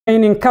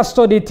In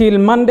custody till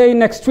Monday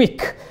next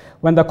week,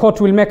 when the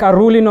court will make a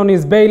ruling on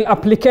his bail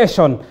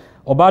application.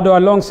 Obado,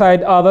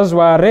 alongside others,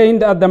 were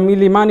arraigned at the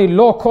Milimani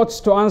Law Courts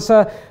to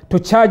answer to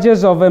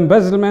charges of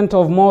embezzlement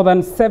of more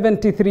than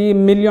 73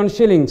 million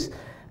shillings.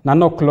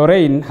 Nanok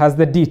Lorraine has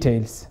the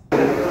details.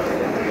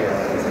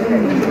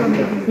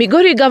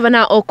 Migori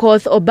Governor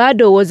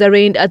Obado was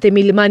arraigned at the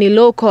Milimani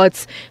Law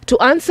Courts to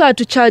answer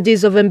to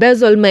charges of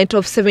embezzlement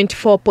of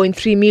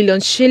 74.3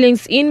 million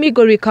shillings in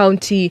Migori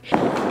County.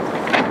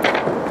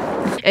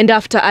 And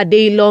after a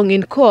day long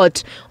in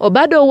court,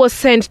 Obado was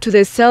sent to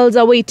the cells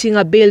awaiting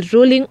a bail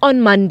ruling on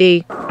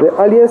Monday. The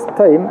earliest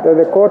time that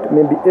the court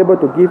may be able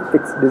to give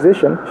its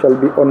decision shall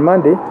be on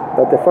Monday,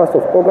 that the 1st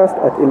of August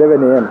at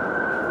 11 a.m.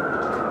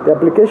 The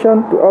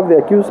application to have the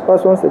accused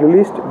persons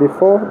released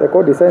before the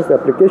court decides the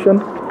application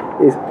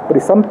is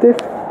presumptive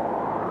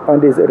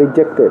and is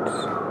rejected.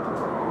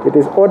 It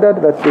is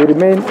ordered that they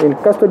remain in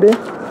custody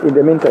in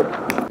the meantime.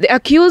 The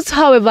accused,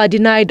 however,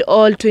 denied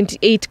all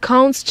 28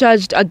 counts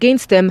charged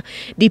against them.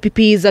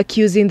 DPP is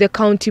accusing the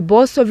county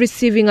boss of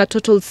receiving a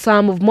total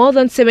sum of more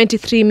than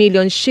 73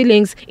 million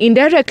shillings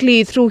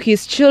indirectly through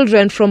his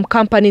children from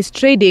companies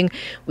trading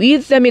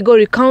with the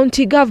Migori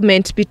County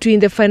government between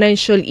the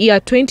financial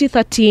year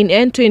 2013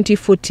 and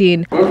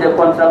 2014. In the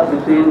contract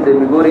between the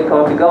Migori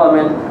County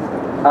government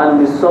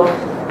and the Soft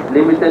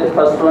Limited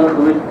Person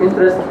with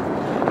interest,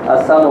 a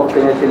sum of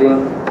 10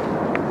 shilling,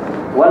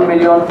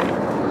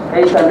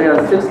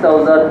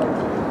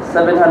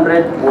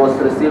 1,806,700 was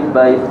received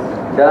by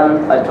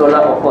Dan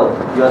Achola Okot,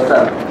 your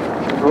son.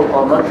 True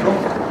or not true?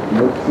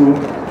 Not true.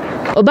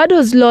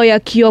 Obado's lawyer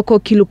Kioko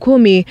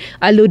Kilukumi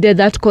alluded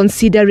that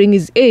considering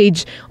his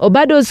age,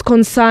 Obado's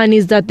concern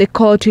is that the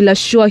court will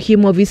assure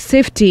him of his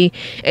safety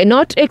and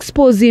not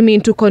expose him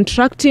into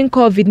contracting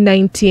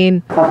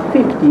COVID-19. A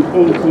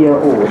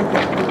 58-year-old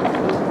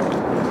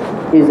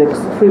is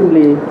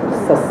extremely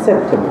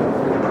susceptible.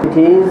 It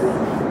is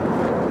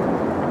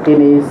in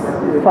his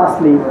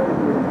firstly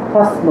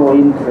personal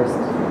interest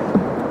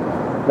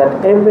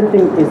that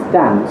everything is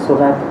done so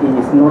that he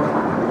is not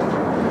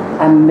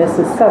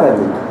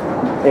unnecessarily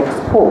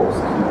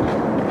exposed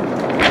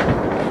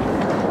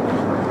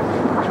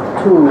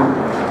to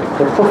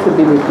the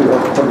possibility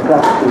of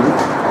contracting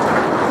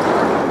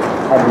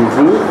a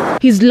disease.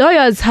 His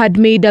lawyers had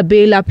made a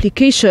bail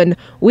application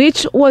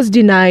which was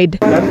denied.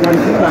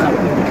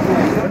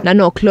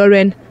 Nanok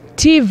Lorraine,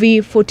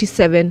 TV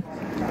 47.